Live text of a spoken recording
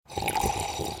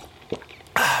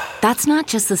That's not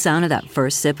just the sound of that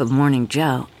first sip of Morning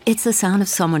Joe. It's the sound of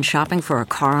someone shopping for a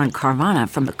car on Carvana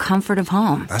from the comfort of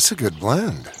home. That's a good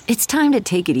blend. It's time to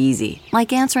take it easy,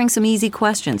 like answering some easy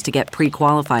questions to get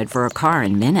pre-qualified for a car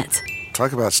in minutes.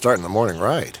 Talk about starting the morning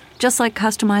right. Just like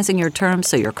customizing your terms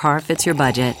so your car fits your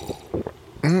budget.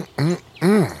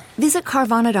 Visit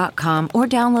Carvana.com or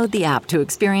download the app to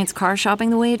experience car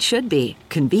shopping the way it should be.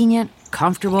 Convenient,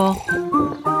 comfortable.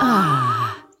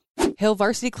 Hill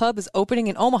Varsity Club is opening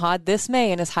in Omaha this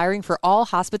May and is hiring for all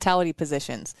hospitality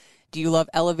positions. Do you love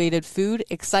elevated food,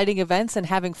 exciting events, and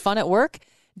having fun at work?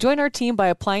 Join our team by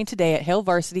applying today at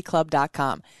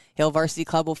hillvarsityclub.com. Hill Varsity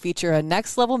Club will feature a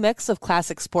next-level mix of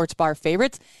classic sports bar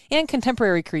favorites and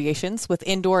contemporary creations with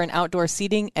indoor and outdoor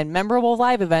seating and memorable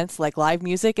live events like live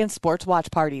music and sports watch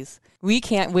parties. We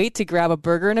can't wait to grab a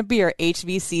burger and a beer at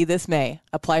HVC this May.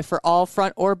 Apply for all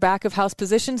front or back of house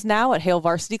positions now at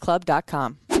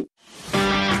hillvarsityclub.com.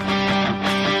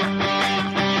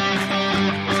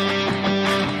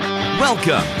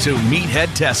 Welcome to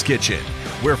Meathead Test Kitchen,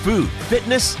 where food,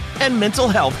 fitness, and mental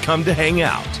health come to hang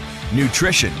out.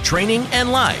 Nutrition, training,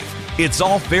 and life. It's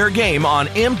all fair game on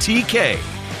MTK.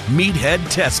 Meathead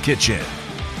Test Kitchen.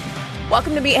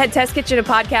 Welcome to Meathead Test Kitchen, a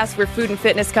podcast where food and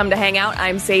fitness come to hang out.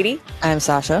 I'm Sadie. I'm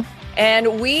Sasha.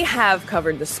 And we have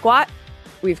covered the squat,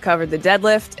 we've covered the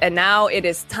deadlift, and now it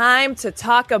is time to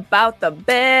talk about the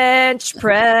bench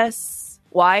press.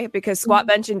 Why? Because squat,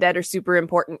 bench, and dead are super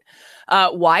important.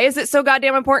 Why is it so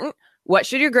goddamn important? What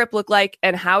should your grip look like?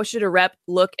 And how should a rep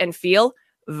look and feel?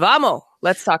 Vamos!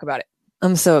 Let's talk about it.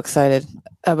 I'm so excited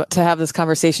to have this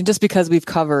conversation just because we've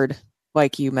covered,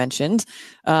 like you mentioned,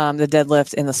 the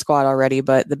deadlift and the squat already,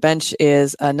 but the bench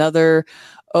is another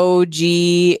OG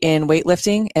in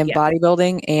weightlifting and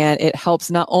bodybuilding, and it helps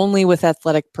not only with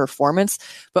athletic performance,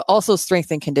 but also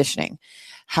strength and conditioning.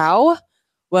 How?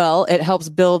 Well, it helps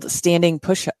build standing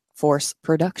push force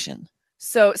production.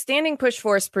 So standing push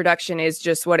force production is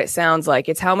just what it sounds like.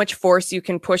 It's how much force you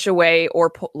can push away or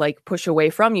push away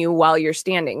from you while you're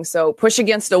standing. So push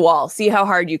against a wall, see how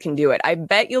hard you can do it. I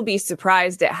bet you'll be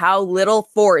surprised at how little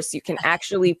force you can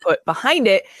actually put behind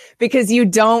it because you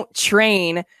don't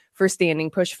train for standing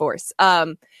push force.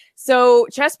 So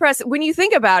chest press, when you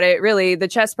think about it, really, the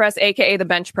chest press, aka the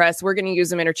bench press, we're going to use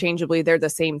them interchangeably. They're the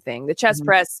same thing. The chest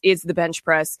press is the bench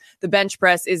press. The bench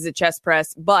press is the chest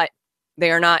press, but they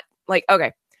are not. Like,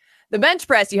 okay, the bench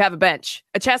press, you have a bench.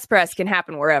 A chest press can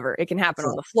happen wherever. It can happen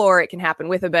on the floor. It can happen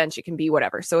with a bench. It can be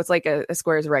whatever. So it's like a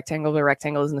square is a rectangle, but a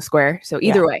rectangle is in the square. So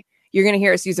either way, you're going to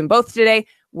hear us use them both today.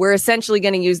 We're essentially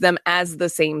going to use them as the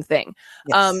same thing.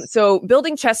 Yes. So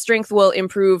building chest strength will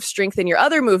improve strength in your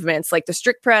other movements, like the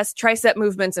strict press, tricep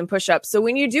movements, and push-ups. So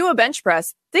when you do a bench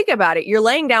press, think about it. You're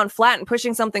laying down flat and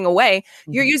pushing something away.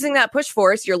 You're using that push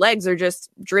force. Your legs are just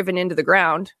driven into the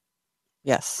ground.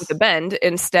 Yes. With a bend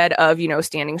instead of,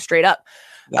 standing straight up.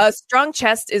 A strong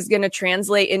chest is going to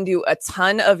translate into a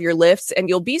ton of your lifts, and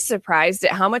you'll be surprised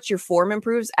at how much your form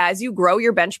improves as you grow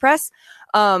your bench press.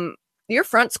 Your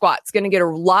front squat's going to get a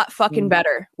lot fucking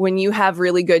better when you have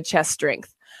really good chest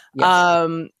strength.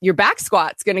 Yes. Your back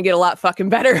squat's going to get a lot fucking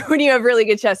better when you have really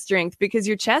good chest strength because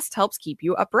your chest helps keep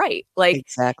you upright. Like,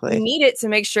 exactly. You need it to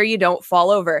make sure you don't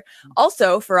fall over.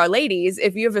 Also, for our ladies,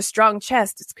 if you have a strong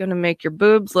chest, it's going to make your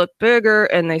boobs look bigger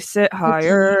and they sit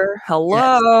higher.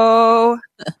 Hello.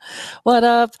 Yes. What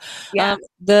up? Yeah.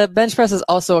 The bench press is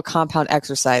also a compound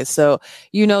exercise. So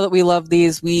you know that we love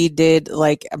these. We did,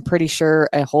 I'm pretty sure,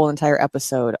 a whole entire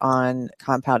episode on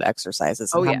compound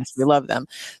exercises and how much we love them.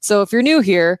 So if you're new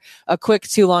here, a quick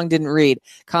too long didn't read.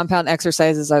 Compound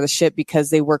exercises are the shit because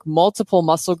they work multiple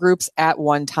muscle groups at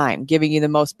one time, giving you the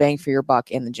most bang for your buck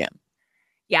in the gym.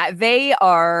 Yeah, they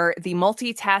are the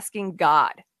multitasking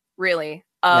god, really,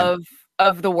 of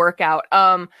the workout.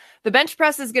 The bench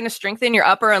press is going to strengthen your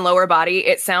upper and lower body.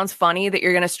 It sounds funny that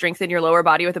you're going to strengthen your lower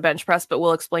body with a bench press, but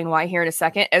we'll explain why here in a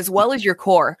second, as well as your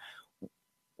core.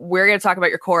 We're going to talk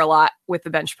about your core a lot with the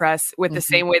bench press, with the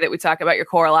same way that we talk about your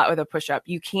core a lot with a push-up.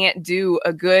 You can't do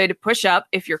a good push-up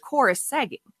if your core is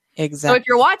sagging. Exactly. So if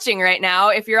you're watching right now,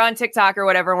 if you're on TikTok or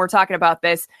whatever, and we're talking about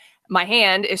this, my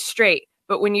hand is straight.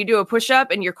 But when you do a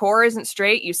push-up and your core isn't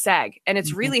straight, you sag. And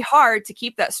it's really hard to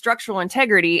keep that structural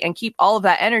integrity and keep all of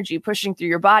that energy pushing through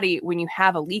your body when you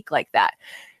have a leak like that.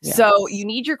 Yes. So you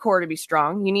need your core to be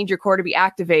strong. You need your core to be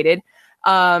activated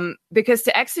because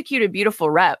to execute a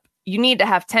beautiful rep, you need to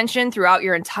have tension throughout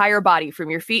your entire body, from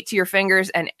your feet to your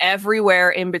fingers and everywhere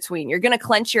in between. You're going to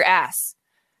clench your ass.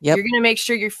 Yep. You're going to make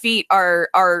sure your feet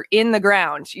are in the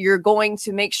ground. You're going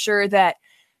to make sure that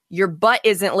your butt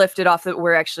isn't lifted off.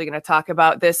 We're actually going to talk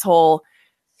about this whole,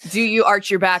 do you arch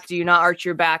your back? Do you not arch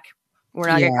your back? We're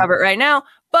not going to cover it right now,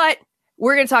 but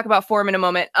we're going to talk about form in a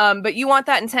moment. But you want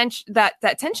that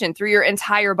that tension through your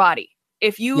entire body.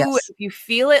 If you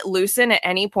feel it loosen at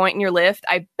any point in your lift,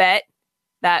 I bet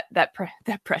that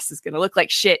press is going to look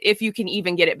like shit if you can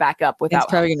even get it back up without.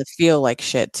 It's probably going to feel like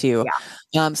shit too.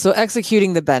 Yeah. So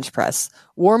executing the bench press,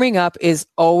 warming up is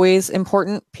always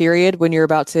important, period, when you're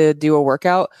about to do a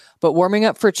workout, but warming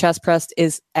up for chest press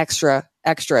is extra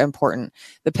important.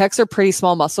 The pecs are pretty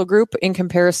small muscle group in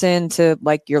comparison to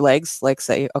like your legs, like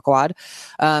say a quad.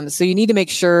 So you need to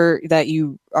make sure that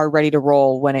you are ready to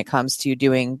roll when it comes to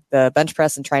doing the bench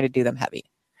press and trying to do them heavy.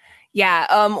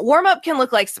 Yeah. Warm up can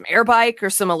look like some air bike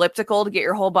or some elliptical to get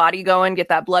your whole body going, get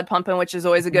that blood pumping, which is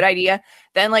always a good idea.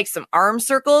 Then like some arm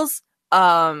circles,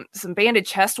 some banded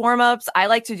chest warm ups. I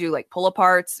like to do like pull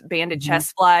aparts, banded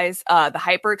chest flies, the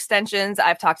hyper extensions.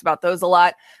 I've talked about those a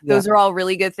lot. Those are all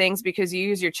really good things because you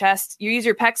use your chest, you use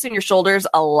your pecs and your shoulders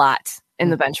a lot in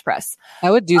the bench press.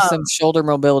 I would do some shoulder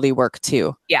mobility work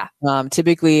too. Yeah.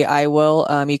 Typically I will,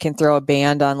 you can throw a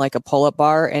band on like a pull-up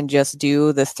bar and just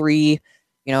do the 3,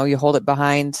 you hold it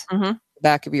behind the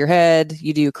back of your head,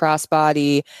 you do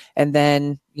crossbody, and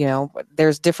then,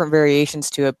 there's different variations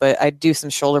to it, but I do some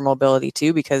shoulder mobility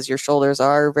too, because your shoulders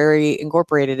are very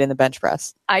incorporated in the bench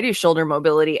press. I do shoulder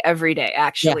mobility every day,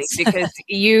 actually, because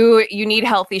you need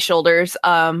healthy shoulders,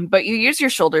 but you use your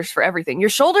shoulders for everything. Your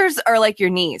shoulders are like your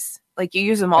knees. Like you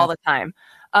use them all the time.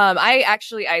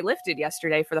 I lifted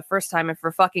yesterday for the first time and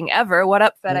for fucking ever. What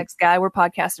up, FedEx guy? We're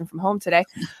podcasting from home today.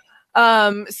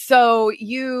 So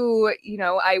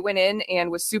I went in and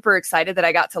was super excited that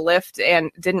I got to lift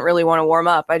and didn't really want to warm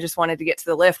up. I just wanted to get to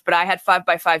the lift, but I had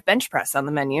 5x5 bench press on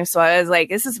the menu. So I was like,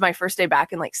 this is my first day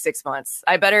back in like 6 months.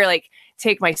 I better like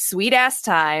take my sweet ass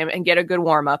time and get a good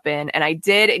warm up in. And I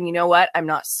did. And you know what? I'm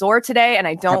not sore today and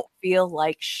I don't feel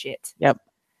like shit. Yep.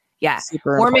 Yeah.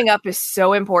 Super Warming up is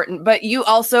so important, but you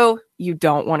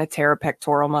don't want to tear a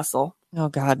pectoral muscle. Oh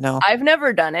God, no. I've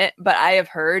never done it, but I have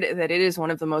heard that it is one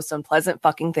of the most unpleasant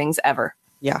fucking things ever.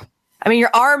 Yeah. I mean,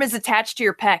 your arm is attached to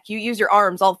your pec. You use your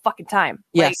arms all the fucking time.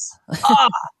 Yes.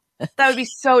 That would be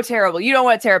so terrible. You don't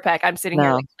want to tear a pec. I'm sitting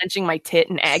here like clenching my tit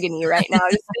in agony right now,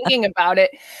 just thinking about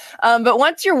it. But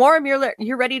once you're warm,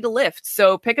 you're ready to lift.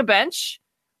 So pick a bench,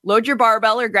 load your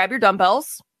barbell or grab your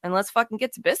dumbbells, and let's fucking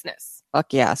get to business.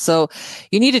 Fuck yeah. So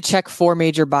you need to check 4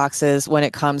 major boxes when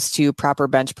it comes to proper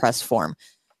bench press form.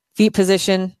 Feet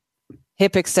position,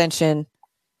 hip extension,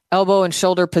 elbow and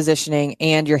shoulder positioning,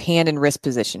 and your hand and wrist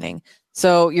positioning.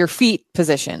 So your feet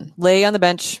position, lay on the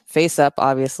bench, face up,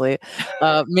 obviously.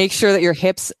 Make sure that your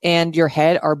hips and your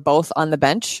head are both on the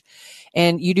bench.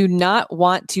 And you do not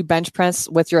want to bench press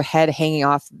with your head hanging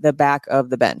off the back of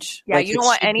the bench. Yeah, you don't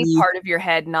want any part of your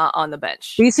head not on the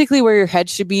bench. Basically where your head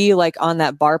should be, like on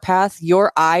that bar path,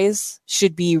 your eyes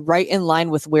should be right in line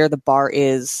with where the bar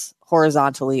is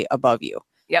horizontally above you.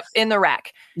 Yep, in the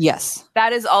rack. Yes.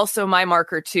 That is also my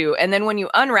marker too. And then when you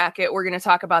unrack it, we're going to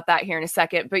talk about that here in a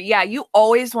second. But yeah, you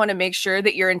always want to make sure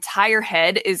that your entire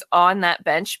head is on that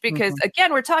bench because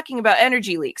again, we're talking about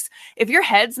energy leaks. If your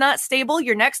head's not stable,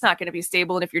 your neck's not going to be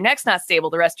stable. And if your neck's not stable,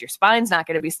 the rest of your spine's not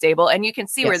going to be stable. And you can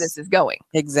see where this is going.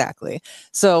 Exactly.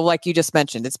 So like you just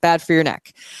mentioned, it's bad for your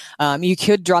neck. You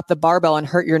could drop the barbell and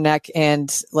hurt your neck,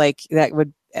 and like that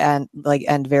would end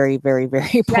very, very,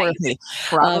 very poorly. You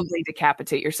probably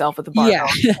decapitate yourself with the barbell.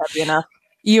 Yeah. Heavy enough.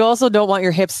 You also don't want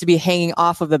your hips to be hanging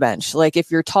off of the bench. Like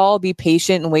if you're tall, be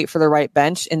patient and wait for the right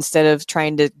bench instead of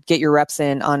trying to get your reps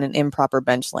in on an improper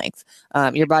bench length.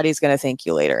 Your body's going to thank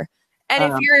you later.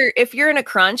 And if you're in a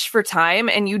crunch for time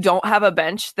and you don't have a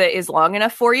bench that is long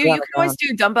enough for you, you can always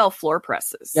do dumbbell floor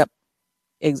presses. Yep.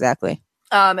 Exactly.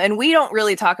 And we don't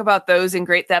really talk about those in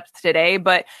great depth today,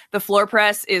 but the floor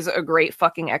press is a great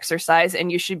fucking exercise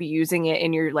and you should be using it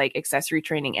in your like accessory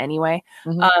training anyway.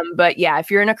 But yeah,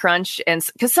 if you're in a crunch and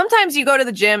because sometimes you go to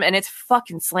the gym and it's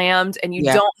fucking slammed and you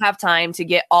don't have time to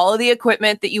get all of the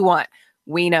equipment that you want.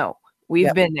 We know.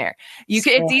 We've been there. It's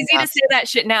easy to say that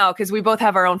shit now because we both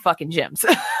have our own fucking gyms.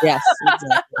 Yes,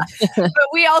 exactly. But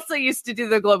we also used to do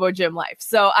the Globo Gym life.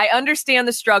 So I understand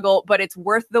the struggle, but it's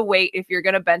worth the wait if you're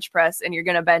going to bench press and you're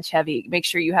going to bench heavy. Make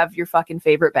sure you have your fucking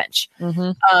favorite bench.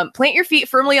 Plant your feet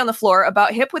firmly on the floor,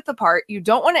 about hip width apart. You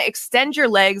don't want to extend your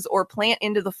legs or plant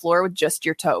into the floor with just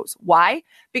your toes. Why?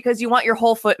 Because you want your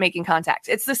whole foot making contact.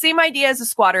 It's the same idea as a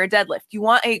squat or a deadlift. You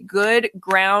want a good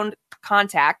ground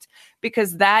contact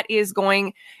because that is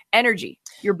going energy.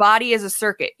 Your body is a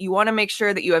circuit. You want to make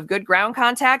sure that you have good ground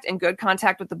contact and good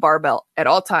contact with the barbell at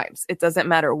all times. It doesn't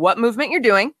matter what movement you're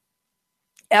doing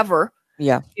ever.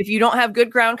 Yeah. If you don't have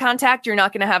good ground contact, you're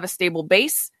not going to have a stable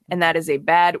base. And that is a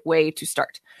bad way to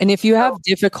start. And if you have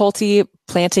difficulty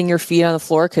planting your feet on the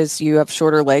floor because you have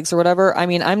shorter legs or whatever, I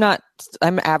mean, I'm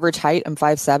average height, I'm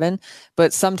 5'7",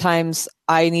 but sometimes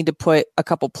I need to put a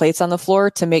couple plates on the floor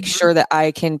to make sure that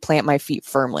I can plant my feet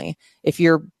firmly. If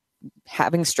you're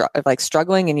having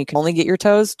struggling and you can only get your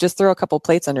toes, just throw a couple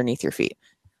plates underneath your feet.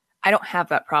 I don't have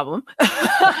that problem.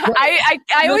 I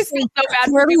always feel so bad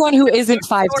for everyone who isn't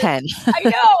 5'10". I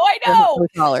know. So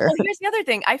taller. Well, here's the other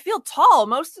thing. I feel tall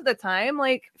most of the time.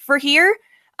 Like for here,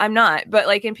 I'm not. But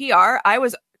like in PR, I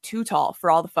was too tall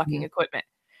for all the fucking equipment.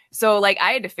 So like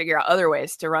I had to figure out other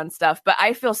ways to run stuff. But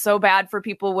I feel so bad for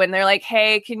people when they're like,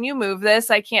 hey, can you move this?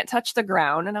 I can't touch the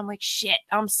ground. And I'm like, shit,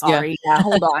 I'm sorry. Yeah,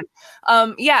 hold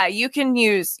on. You can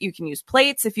use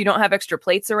plates if you don't have extra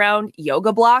plates around.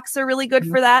 Yoga blocks are really good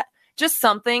for that. Just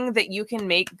something that you can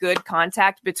make good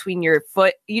contact between your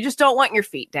foot. You just don't want your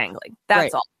feet dangling.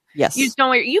 That's all. Yes. You just don't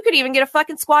want, you could even get a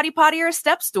fucking squatty potty or a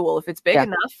step stool if it's big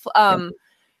enough.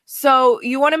 So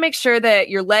you want to make sure that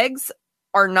your legs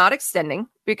are not extending,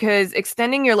 because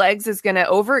extending your legs is going to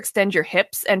overextend your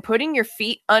hips, and putting your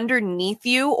feet underneath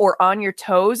you or on your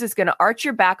toes is going to arch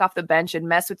your back off the bench and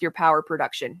mess with your power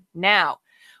production. Now,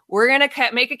 we're going to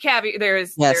make a caveat.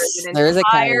 There's an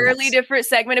entirely different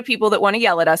segment of people that want to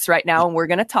yell at us right now, and we're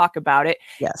going to talk about it.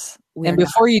 Yes. And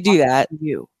before you do that,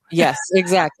 yes,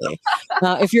 exactly.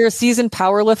 If you're a seasoned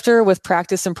power lifter with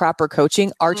practice and proper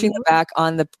coaching, arching the back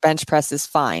on the bench press is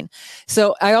fine.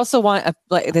 So I also want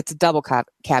it's a double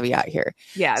caveat here.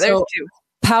 Yeah, there's two.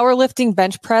 Powerlifting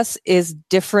bench press is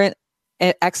different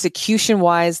execution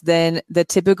wise than the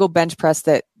typical bench press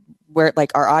that where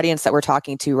like our audience that we're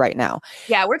talking to right now.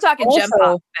 Yeah, we're talking gym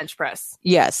pop bench press.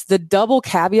 Yes. The double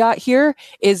caveat here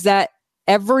is that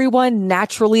everyone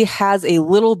naturally has a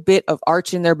little bit of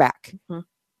arch in their back.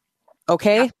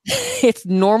 Okay. Yeah. It's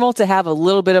normal to have a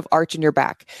little bit of arch in your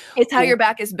back. It's how your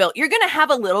back is built. You're going to have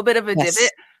a little bit of a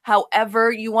divot.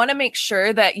 However, you want to make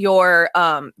sure that your,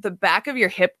 the back of your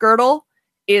hip girdle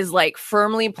is like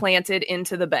firmly planted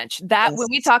into the bench. That when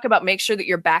we talk about make sure that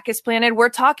your back is planted, we're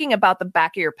talking about the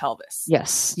back of your pelvis.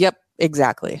 Yes. Yep.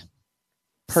 Exactly.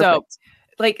 Perfect. So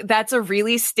like that's a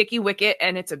really sticky wicket,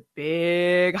 and it's a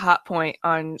big hot point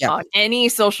on any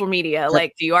social media. Yep.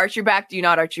 Like, do you arch your back? Do you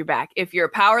not arch your back? If you're a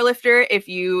power lifter, if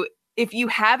you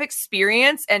have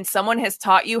experience and someone has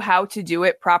taught you how to do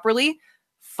it properly,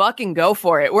 fucking go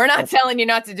for it. We're not telling you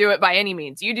not to do it by any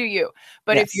means. You do you.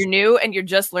 But if you're new and you're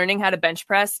just learning how to bench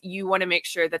press, you want to make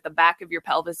sure that the back of your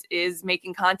pelvis is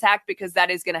making contact, because that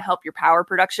is going to help your power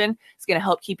production. It's going to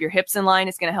help keep your hips in line.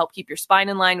 It's going to help keep your spine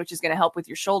in line, which is going to help with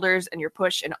your shoulders and your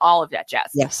push and all of that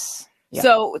jazz. Yes. Yeah.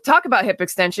 So talk about hip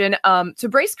extension. To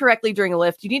brace correctly during a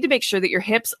lift, you need to make sure that your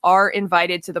hips are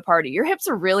invited to the party. Your hips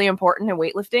are really important in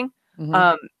weightlifting.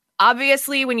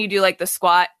 Obviously, when you do like the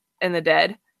squat and the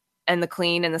dead, and the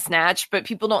clean and the snatch, but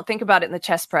people don't think about it in the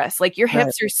chest press. Like your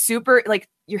hips are super, like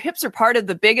your hips are part of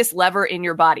the biggest lever in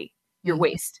your body, your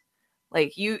waist.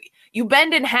 Like you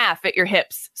bend in half at your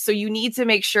hips. So you need to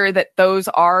make sure that those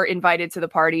are invited to the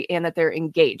party and that they're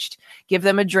engaged. Give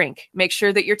them a drink. Make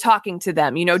sure that you're talking to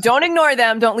them. You know, don't ignore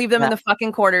them. Don't leave them in the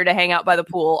fucking corner to hang out by the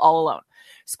pool all alone.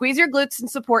 Squeeze your glutes and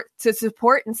support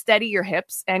and steady your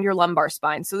hips and your lumbar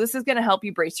spine. So this is going to help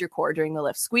you brace your core during the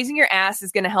lift. Squeezing your ass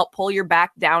is going to help pull your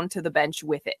back down to the bench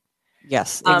with it.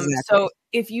 Yes, exactly. So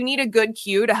if you need a good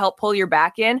cue to help pull your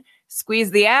back in,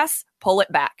 squeeze the ass, pull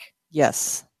it back.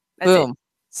 Yes. Boom.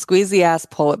 Squeeze the ass,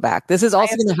 pull it back. This is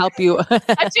also going to help you.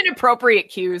 That's inappropriate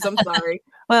cues. I'm sorry.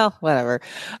 Well, whatever.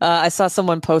 I saw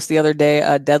someone post the other day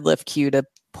a deadlift cue to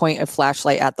point a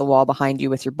flashlight at the wall behind you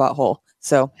with your butthole.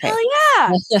 So, hell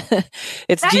yeah.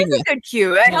 It's that genius. is a good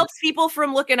cue. It helps people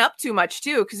from looking up too much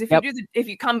too. Because if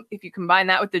you combine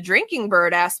that with the drinking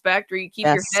bird aspect, where you keep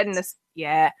your head in this,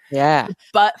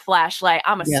 butt flashlight.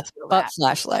 I'm a butt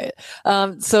flashlight.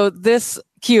 So this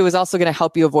cue is also going to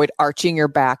help you avoid arching your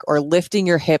back or lifting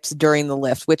your hips during the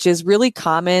lift, which is really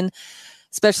common,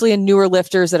 especially in newer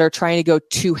lifters that are trying to go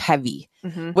too heavy,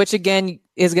 which again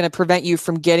is going to prevent you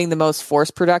from getting the most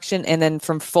force production and then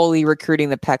from fully recruiting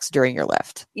the pecs during your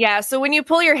lift. Yeah. So when you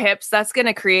pull your hips, that's going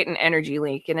to create an energy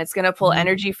leak, and it's going to pull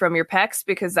energy from your pecs,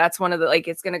 because that's one of the, like,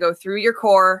 it's going to go through your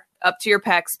core up to your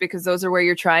pecs, because those are where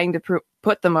you're trying to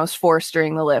put the most force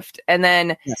during the lift. And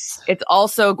then it's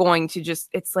also going to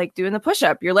it's like doing the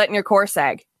push-up. You're letting your core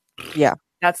sag. Yeah.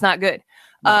 That's not good.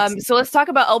 So let's talk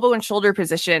about elbow and shoulder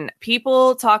position.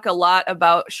 People talk a lot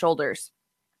about shoulders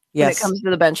when it comes to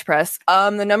the bench press.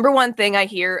 The number one thing I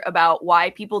hear about why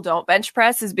people don't bench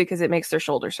press is because it makes their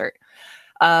shoulders hurt.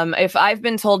 If I've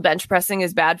been told bench pressing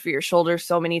is bad for your shoulders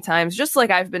so many times, just like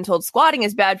I've been told squatting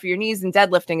is bad for your knees and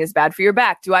deadlifting is bad for your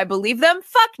back, do I believe them?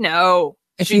 Fuck no.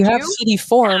 If Should you have shitty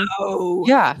form, No.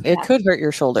 yeah, it could hurt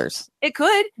your shoulders. It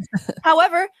could.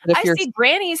 However, But if I you're- see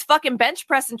grannies fucking bench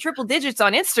pressing triple digits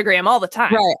on Instagram all the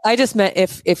time. Right. I just meant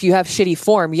if you have shitty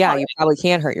form, yeah, you probably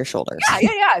can hurt your shoulders.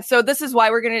 Yeah. So this is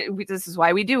why this is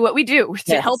why we do what we do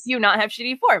to Yes. help you not have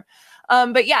shitty form.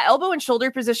 But yeah, elbow and shoulder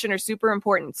position are super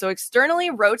important. So externally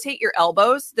rotate your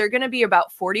elbows. They're going to be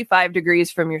about 45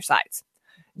 degrees from your sides.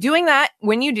 Doing that,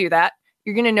 when you do that,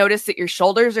 you're going to notice that your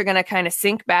shoulders are going to kind of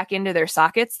sink back into their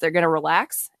sockets. They're going to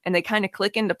relax and they kind of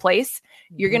click into place.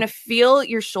 You're going to feel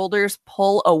your shoulders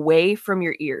pull away from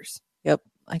your ears. Yep.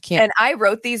 I can't. And I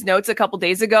wrote these notes a couple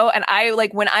days ago. And I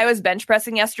when I was bench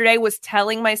pressing yesterday, was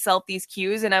telling myself these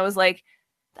cues. And I was like,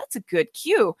 that's a good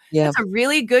cue. Yeah. That's a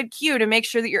really good cue to make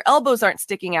sure that your elbows aren't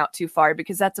sticking out too far,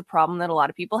 because that's a problem that a lot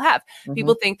of people have.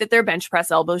 People think that their bench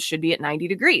press elbows should be at 90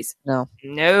 degrees. No,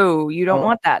 you don't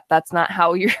want that. That's not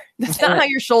how your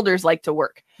shoulders like to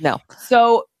work. No.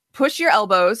 So push your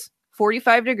elbows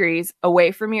 45 degrees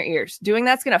away from your ears. Doing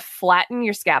that's going to flatten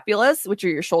your scapulas, which are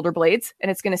your shoulder blades, and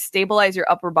it's going to stabilize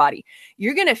your upper body.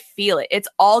 You're going to feel it. It's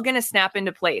all going to snap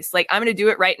into place. Like, I'm going to do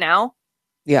it right now.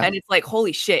 Yeah. And it's like,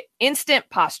 holy shit, instant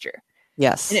posture.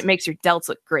 Yes. And it makes your delts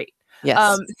look great.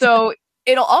 Yes. So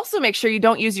it'll also make sure you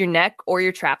don't use your neck or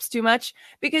your traps too much,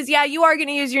 because yeah, you are going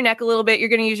to use your neck a little bit. You're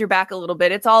going to use your back a little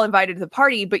bit. It's all invited to the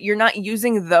party, but you're not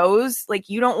using those. Like,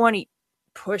 you don't want to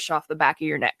push off the back of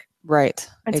your neck. Right.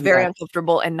 It's very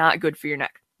uncomfortable and not good for your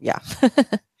neck. Yeah.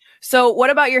 So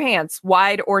what about your hands,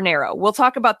 wide or narrow? We'll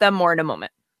talk about them more in a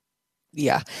moment.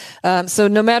 Yeah. So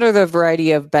no matter the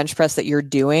variety of bench press that you're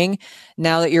doing,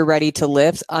 now that you're ready to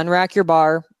lift, unrack your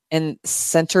bar and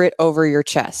center it over your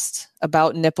chest,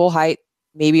 about nipple height,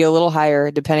 maybe a little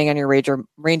higher, depending on your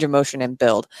range of motion and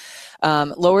build.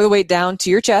 Lower the weight down to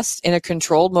your chest in a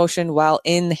controlled motion while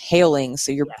inhaling.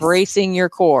 So you're bracing your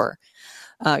core.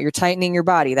 You're tightening your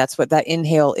body. That's what that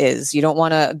inhale is. You don't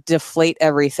want to deflate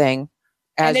everything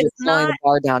as you're pulling the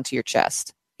bar down to your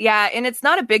chest. Yeah, and it's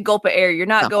not a big gulp of air. You're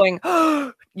not going,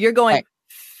 you're going, Right.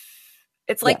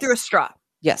 It's like through a straw.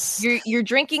 Yes. You're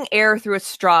drinking air through a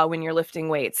straw when you're lifting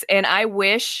weights. And I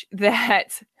wish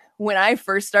that when I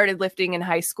first started lifting in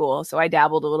high school, so I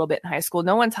dabbled a little bit in high school,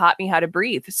 no one taught me how to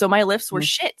breathe. So my lifts were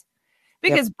shit.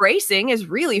 Because bracing is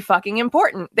really fucking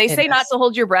important. They say not to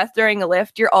hold your breath during a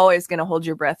lift. You're always going to hold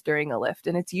your breath during a lift.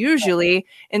 And it's usually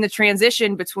in the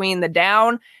transition between the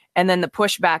down and then the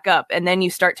push back up. And then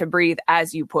you start to breathe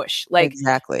as you push. Like,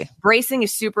 exactly. Bracing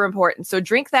is super important. So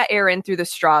drink that air in through the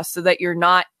straw so that you're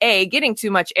not getting too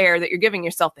much air, that you're giving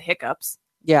yourself the hiccups.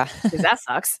 Yeah. Because that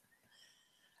sucks.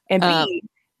 And B,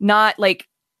 not like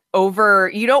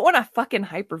you don't want to fucking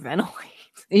hyperventilate.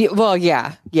 Well,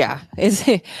 yeah.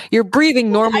 You're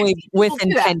breathing normally with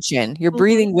intention. You're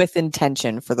breathing with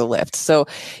intention for the lift. So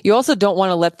you also don't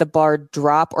want to let the bar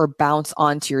drop or bounce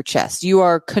onto your chest. You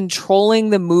are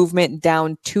controlling the movement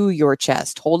down to your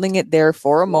chest, holding it there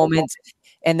for a moment,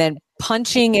 and then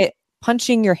punching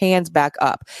your hands back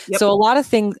up. Yep. So a lot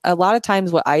of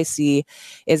times what I see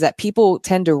is that people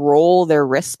tend to roll their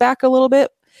wrists back a little bit,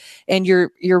 and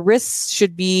your wrists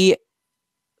should be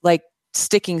like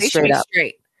sticking straight up.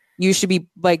 You should be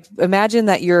like, imagine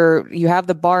that you have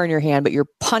the bar in your hand, but you're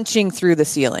punching through the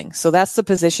ceiling. So that's the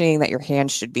positioning that your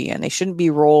hands should be in. They shouldn't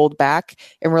be rolled back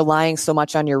and relying so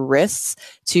much on your wrists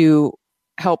to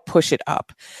help push it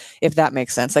up, if that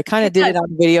makes sense. I kind of did it on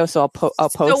video, so I'll post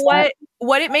that.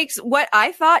 What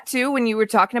I thought too when you were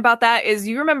talking about that is,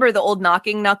 you remember the old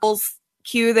knocking knuckles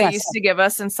cue they used to give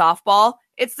us in softball?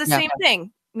 It's the same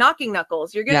thing. Knocking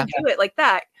knuckles. You're going to do it like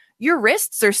that. Your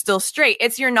wrists are still straight.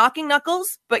 It's your knocking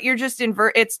knuckles, but you're just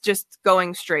it's just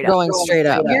going straight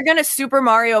up. You're going to Super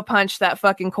Mario punch that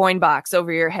fucking coin box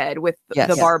over your head with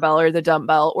the barbell or the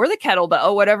dumbbell or the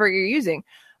kettlebell, whatever you're using.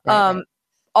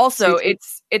 Also,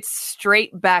 it's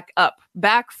straight back up,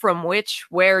 back from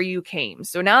where you came.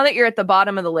 So now that you're at the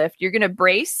bottom of the lift, you're going to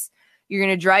brace. You're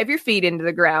going to drive your feet into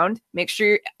the ground. Make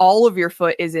sure all of your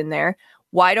foot is in there.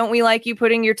 Why don't we like you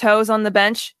putting your toes on the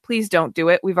bench? Please don't do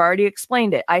it. We've already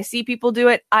explained it. I see people do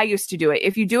it. I used to do it.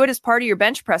 If you do it as part of your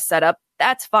bench press setup,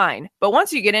 that's fine. But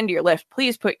once you get into your lift,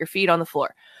 please put your feet on the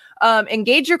floor.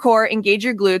 Engage your core, engage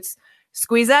your glutes,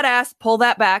 squeeze that ass, pull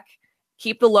that back,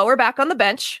 keep the lower back on the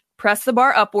bench, press the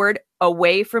bar upward,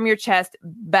 away from your chest,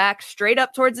 back straight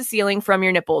up towards the ceiling from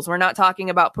your nipples. We're not talking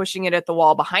about pushing it at the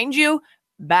wall behind you,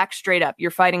 back straight up.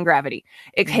 You're fighting gravity.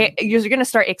 You're going to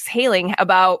start exhaling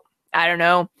about, I don't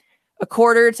know, a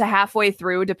quarter to halfway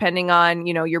through, depending on,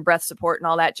 your breath support and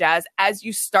all that jazz, as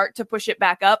you start to push it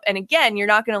back up. And again, you're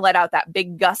not going to let out that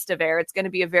big gust of air. It's going to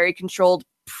be a very controlled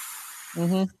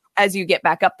as you get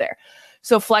back up there.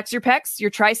 So flex your pecs, your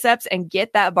triceps, and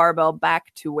get that barbell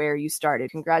back to where you started.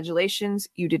 Congratulations.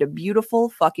 You did a beautiful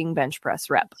fucking bench press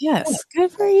rep. Yes.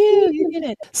 Good for you. You did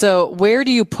it. So where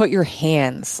do you put your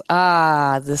hands?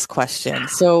 This question.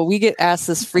 So we get asked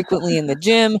this frequently in the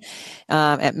gym,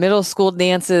 at middle school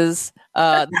dances.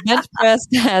 The bench press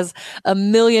has a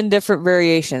million different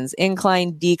variations: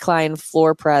 incline, decline,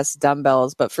 floor press,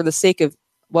 dumbbells. But for the sake of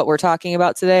what we're talking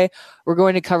about today, we're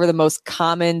going to cover the most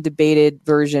common debated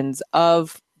versions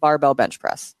of barbell bench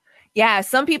press. Yeah,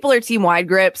 some people are team wide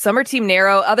grip, some are team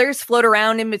narrow, others float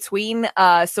around in between.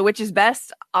 So which is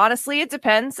best? Honestly, it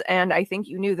depends. And I think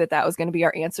you knew that was going to be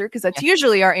our answer, because that's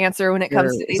usually our answer when it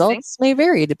comes to these results things. May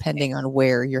vary depending on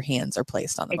where your hands are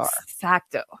placed on the bar.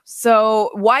 Exacto. So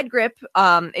wide grip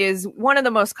is one of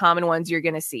the most common ones you're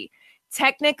going to see.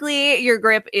 Technically, your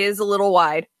grip is a little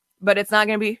wide, but it's not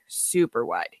going to be super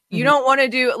wide. You don't want to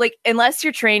do, like, unless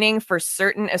you're training for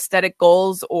certain aesthetic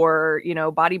goals or,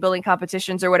 bodybuilding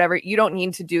competitions or whatever, you don't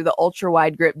need to do the ultra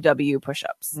wide grip W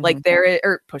push-ups. Like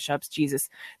or push-ups, Jesus,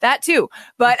 that too.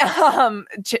 But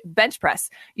bench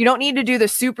press, you don't need to do the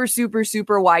super, super,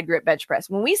 super wide grip bench press.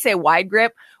 When we say wide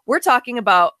grip, we're talking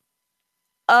about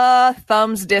a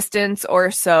thumb's distance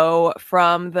or so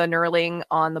from the knurling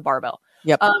on the barbell.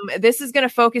 Yep. This is going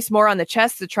to focus more on the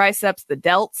chest, the triceps, the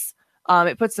delts.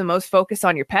 It puts the most focus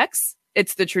on your pecs.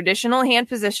 It's the traditional hand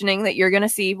positioning that you're going to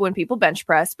see when people bench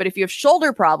press. But if you have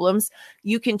shoulder problems,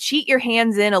 you can cheat your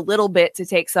hands in a little bit to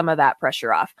take some of that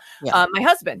pressure off. Yeah. My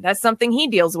husband, that's something he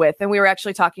deals with. And we were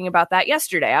actually talking about that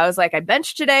yesterday. I was like, I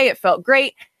benched today. It felt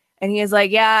great. And he is like,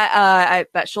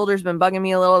 that shoulder's been bugging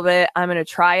me a little bit. I'm going to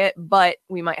try it, but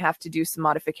we might have to do some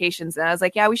modifications. And I was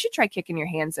like, yeah, we should try kicking your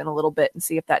hands in a little bit and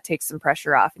see if that takes some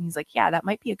pressure off. And he's like, yeah, that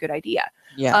might be a good idea.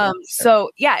 Yeah. So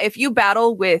yeah, if you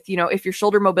battle with, if your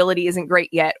shoulder mobility isn't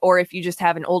great yet, or if you just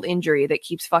have an old injury that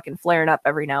keeps fucking flaring up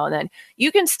every now and then,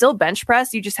 you can still bench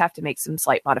press. You just have to make some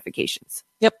slight modifications.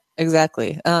 Yep,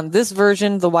 exactly. This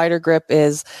version, the wider grip,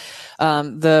 is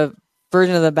the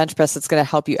version of the bench press that's going to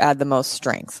help you add the most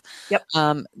strength. Yep.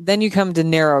 Then you come to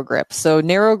narrow grip. So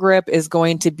narrow grip is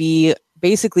going to be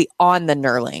basically on the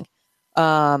knurling.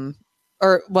 Not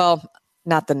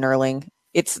the knurling.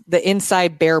 It's the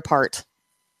inside bare part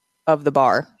of the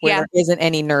bar where there isn't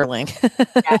any knurling.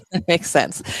 That makes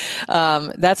sense.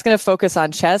 That's going to focus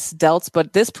on chest, delts,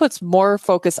 but this puts more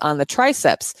focus on the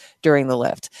triceps during the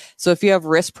lift. So if you have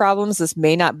wrist problems, this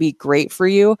may not be great for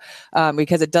you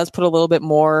because it does put a little bit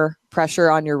more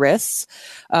pressure on your wrists.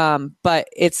 But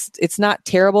it's not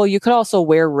terrible. You could also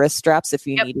wear wrist straps if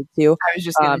you needed to. I was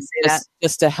just going to say that.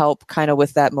 Just to help kind of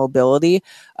with that mobility.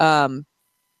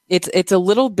 It's a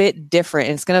little bit different,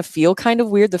 and it's going to feel kind of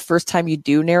weird the first time you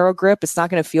do narrow grip. It's not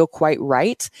going to feel quite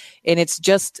right, and it's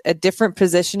just a different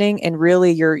positioning, and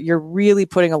really you're really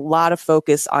putting a lot of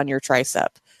focus on your tricep.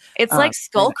 It's like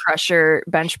skull crusher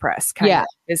bench press kind of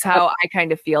is how I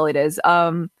kind of feel it is.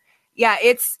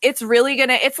 It's really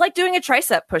it's like doing a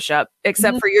tricep push-up,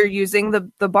 except for you're using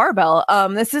the barbell.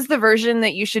 This is the version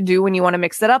that you should do when you want to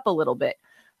mix it up a little bit.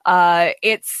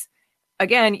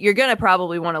 Again, you're going to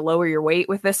probably want to lower your weight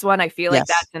with this one. I feel like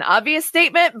that's an obvious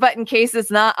statement, but in case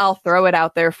it's not, I'll throw it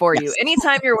out there for you.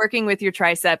 Anytime you're working with your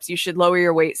triceps, you should lower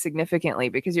your weight significantly,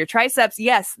 because your triceps,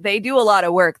 yes, they do a lot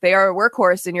of work. They are a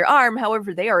workhorse in your arm.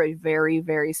 However, they are a very,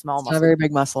 very small muscle. Not a very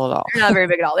big muscle at all. They're not very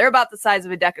big at all. They're about the size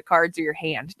of a deck of cards or your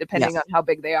hand, depending on how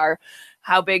big they are,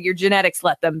 how big your genetics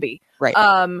let them be. Right.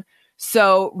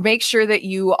 So make sure that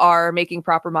you are making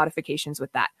proper modifications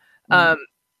with that.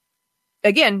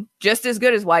 Again, just as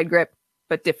good as wide grip,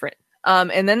 but different.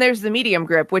 And then there's the medium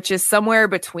grip, which is somewhere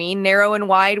between narrow and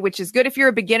wide, which is good if you're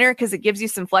a beginner because it gives you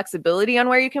some flexibility on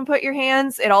where you can put your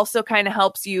hands. It also kind of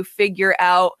helps you figure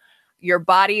out your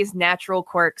body's natural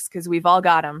quirks, because we've all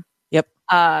got them. Yep.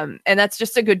 And that's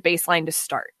just a good baseline to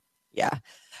start. Yeah.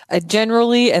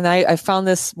 Generally, and I found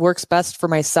this works best for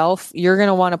myself, you're going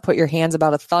to want to put your hands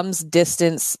about a thumb's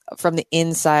distance from the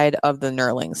inside of the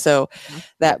knurling. So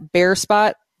that bare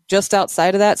spot, just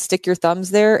outside of that, stick your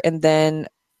thumbs there, and then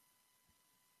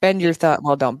bend your thumb.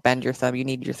 Well, don't bend your thumb. You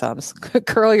need your thumbs.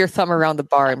 Curl your thumb around the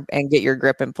bar and get your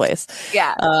grip in place.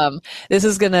 Yeah. This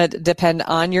is going to depend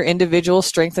on your individual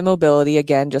strength and mobility.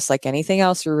 Again, just like anything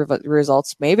else, your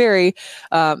results may vary,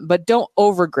 but don't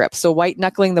over grip. So white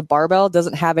knuckling the barbell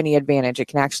doesn't have any advantage. It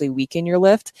can actually weaken your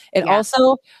lift. And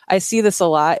also, I see this a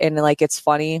lot, and it's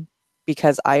funny,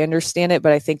 because I understand it,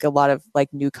 but I think a lot of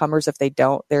newcomers, if they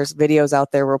don't, there's videos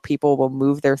out there where people will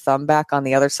move their thumb back on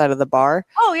the other side of the bar.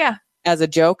 Oh yeah. As a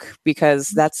joke, because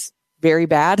that's very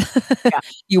bad.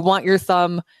 You want your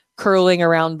thumb curling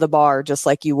around the bar just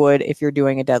like you would if you're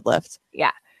doing a deadlift.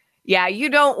 Yeah. Yeah, you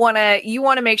want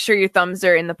to make sure your thumbs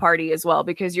are in the party as well,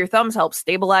 because your thumbs help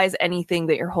stabilize anything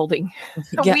that you're holding.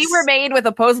 Yes. We were made with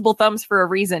opposable thumbs for a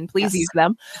reason. Please use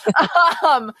them.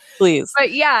 Please.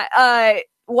 But yeah,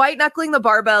 white knuckling the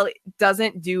barbell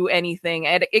doesn't do anything.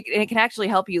 And it can actually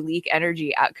help you leak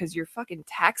energy out because you're fucking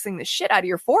taxing the shit out of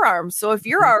your forearms. So if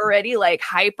you're already like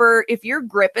if you're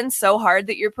gripping so hard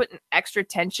that you're putting extra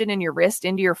tension in your wrist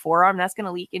into your forearm, that's going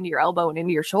to leak into your elbow and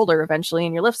into your shoulder eventually,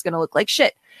 and your lift's going to look like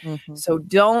shit. Mm-hmm. So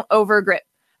don't over grip.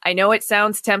 I know it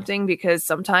sounds tempting because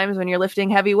sometimes when you're lifting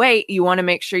heavy weight, you want to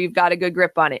make sure you've got a good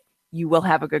grip on it. You will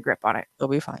have a good grip on it. It'll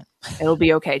be fine. It'll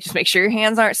be okay. Just make sure your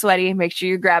hands aren't sweaty. Make sure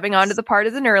you're grabbing onto the part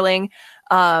of the knurling.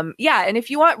 Yeah. And if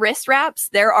you want wrist wraps,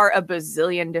 there are a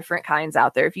bazillion different kinds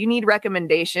out there. If you need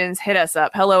recommendations, hit us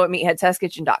up.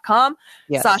 hello@meatheadtestkitchen.com.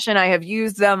 Yes. Sasha and I have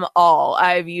used them all.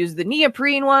 I've used the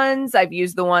neoprene ones. I've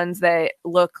used the ones that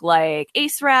look like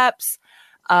ace wraps.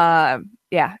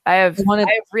 Yeah, I have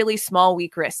really small,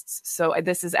 weak wrists. So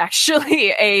this is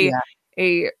actually a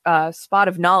spot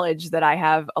of knowledge that I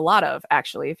have a lot of,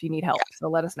 actually, if you need help. So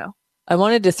let us know. I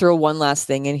wanted to throw one last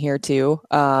thing in here too.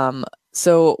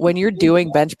 So when you're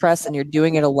doing bench press and you're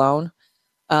doing it alone,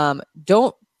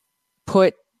 don't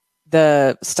put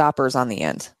the stoppers on the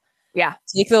end. Yeah.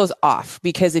 Take those off,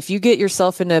 because if you get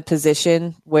yourself in a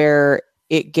position where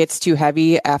it gets too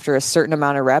heavy after a certain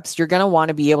amount of reps, you're going to want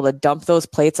to be able to dump those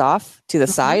plates off to the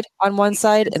side on one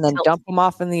side and then dump them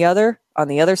off on the other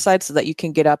side, so that you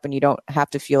can get up and you don't have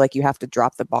to feel like you have to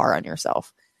drop the bar on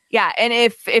yourself. Yeah. And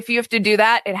if you have to do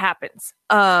that, it happens.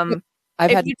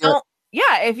 If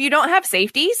you don't have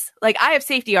safeties, like I have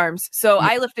safety arms. So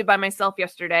I lifted by myself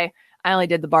yesterday. I only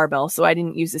did the barbell, so I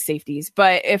didn't use the safeties.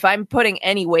 But if I'm putting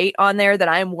any weight on there that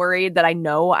I'm worried that I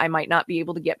know I might not be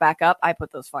able to get back up, I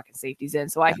put those fucking safeties in,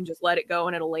 so I can just let it go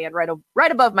and it'll land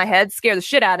right above my head, scare the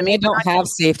shit out of me. I don't have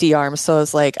safety arms, so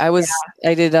it's like I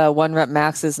did 1 rep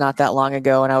maxes not that long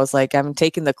ago, and I was like, I'm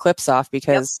taking the clips off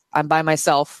because I'm by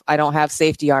myself. I don't have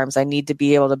safety arms. I need to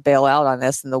be able to bail out on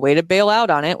this, and the way to bail out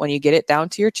on it, when you get it down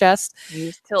to your chest,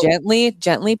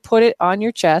 gently put it on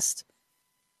your chest.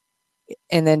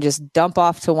 And then just dump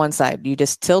off to one side. You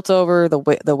just tilt over, the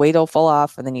weight will fall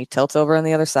off, and then you tilt over on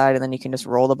the other side, and then you can just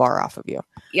roll the bar off of you.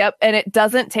 Yep. And it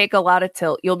doesn't take a lot of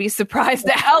tilt. You'll be surprised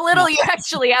at how little you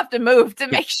actually have to move to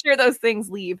make sure those things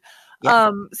leave.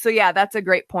 Yeah. So yeah, that's a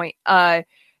great point.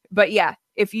 But yeah,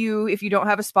 if you don't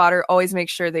have a spotter, always make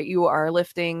sure that you are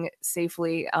lifting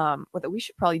safely. We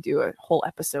should probably do a whole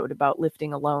episode about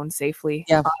lifting alone safely.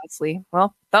 Yeah. Honestly.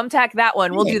 Well, thumbtack that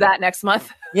one. We'll do that next month.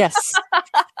 Yes.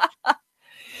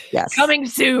 Yes. Coming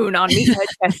soon on Meathead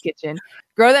Test Kitchen.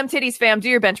 Grow them titties, fam. Do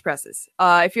your bench presses.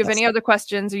 If you have any other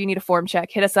questions or you need a form check,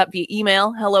 hit us up via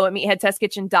email,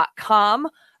 hello@meatheadtestkitchen.com.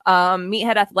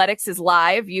 Meathead Athletics is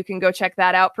live. You can go check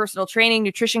that out. Personal training,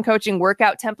 nutrition coaching,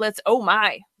 workout templates. Oh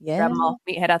my. Yeah. Grab them all.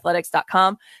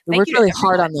 Meatheadathletics.com. We worked really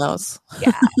hard on those.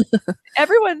 Yeah.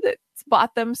 Everyone that's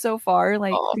bought them so far,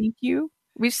 thank you.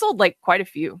 We've sold quite a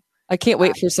few. I can't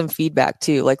wait for some feedback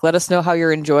too. Let us know how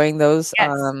you're enjoying those.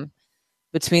 Yes.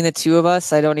 Between the two of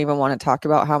us, I don't even want to talk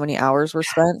about how many hours were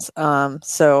spent.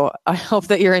 So I hope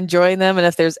that you're enjoying them. And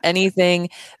if there's anything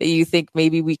that you think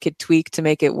maybe we could tweak to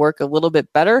make it work a little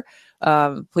bit better,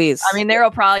 please. I mean, there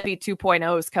will probably be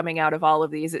 2.0s coming out of all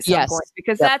of these at some point,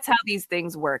 because that's how these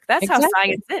things work. That's how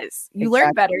science is. You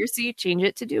learn better, so you change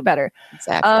it to do better.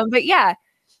 Exactly. But yeah,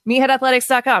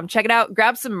 meatheadathletics.com. Check it out.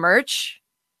 Grab some merch.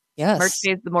 Yes. Merch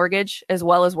pays the mortgage, as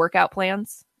well as workout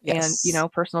plans. Yes.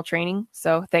 And, personal training.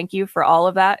 So thank you for all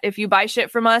of that. If you buy shit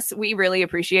from us, we really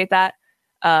appreciate that.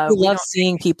 We love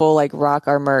seeing people rock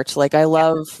our merch.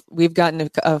 We've gotten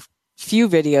a few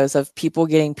videos of people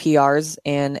getting PRs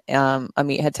in a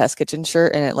Meathead Test Kitchen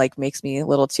shirt, and it makes me a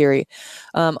little teary.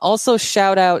 Also,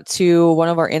 shout out to one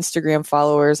of our Instagram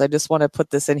followers. I just want to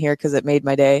put this in here because it made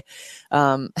my day.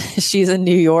 She's in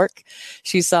New York.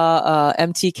 She saw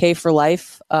MTK for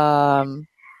life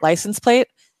license plate.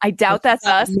 I doubt that's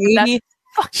us. Maybe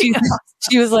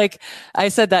she was like, I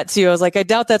said that too. I was like, I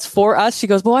doubt that's for us. She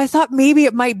goes, well, I thought maybe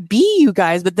it might be you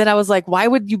guys. But then I was like, why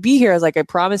would you be here? I was like, I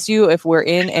promise you, if we're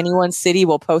in anyone's city,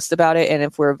 we'll post about it. And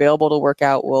if we're available to work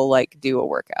out, we'll do a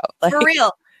workout. For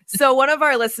real. So one of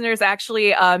our listeners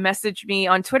actually messaged me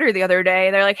on Twitter the other day.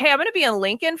 They're like, hey, I'm going to be in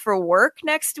Lincoln for work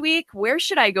next week. Where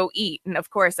should I go eat? And of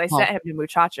course, I sent him to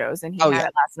Muchachos, and he had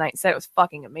it last night and said it was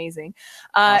fucking amazing.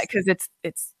 Because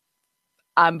it's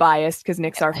I'm biased because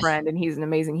Nick's our friend and he's an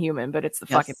amazing human, but it's the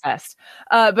fucking best.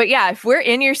 But yeah, if we're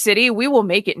in your city, we will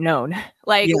make it known.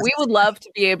 Like we would love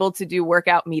to be able to do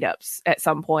workout meetups at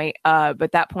some point.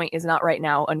 But that point is not right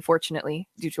now, unfortunately,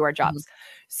 due to our jobs.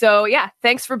 So yeah,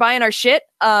 thanks for buying our shit.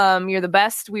 You're the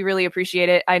best. We really appreciate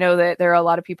it. I know that there are a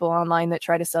lot of people online that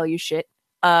try to sell you shit,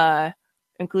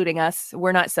 including us.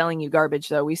 We're not selling you garbage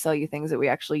though. We sell you things that we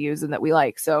actually use and that we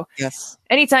like. So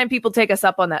anytime people take us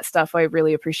up on that stuff, I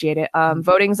really appreciate it.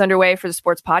 Voting's underway for the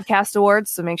Sports Podcast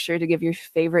Awards. So make sure to give your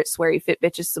favorite sweary fit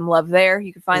bitches some love there.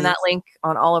 You can find that link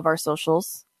on all of our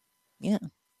socials. Yeah.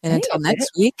 And until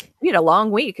next week. We had a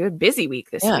long week, a busy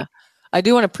week this week. I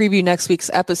do want to preview next week's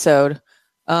episode.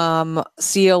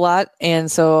 See you a lot.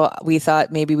 And so we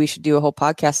thought maybe we should do a whole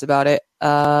podcast about it.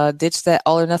 Ditch that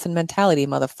all or nothing mentality,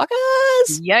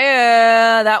 motherfuckers.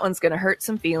 Yeah, that one's going to hurt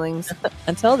some feelings.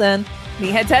 Until then,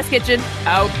 Meathead Test Kitchen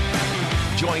out.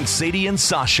 Join Sadie and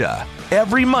Sasha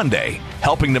every Monday,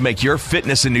 helping to make your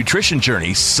fitness and nutrition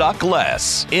journey suck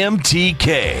less.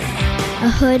 MTK. A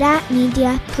Huda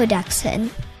Media Production.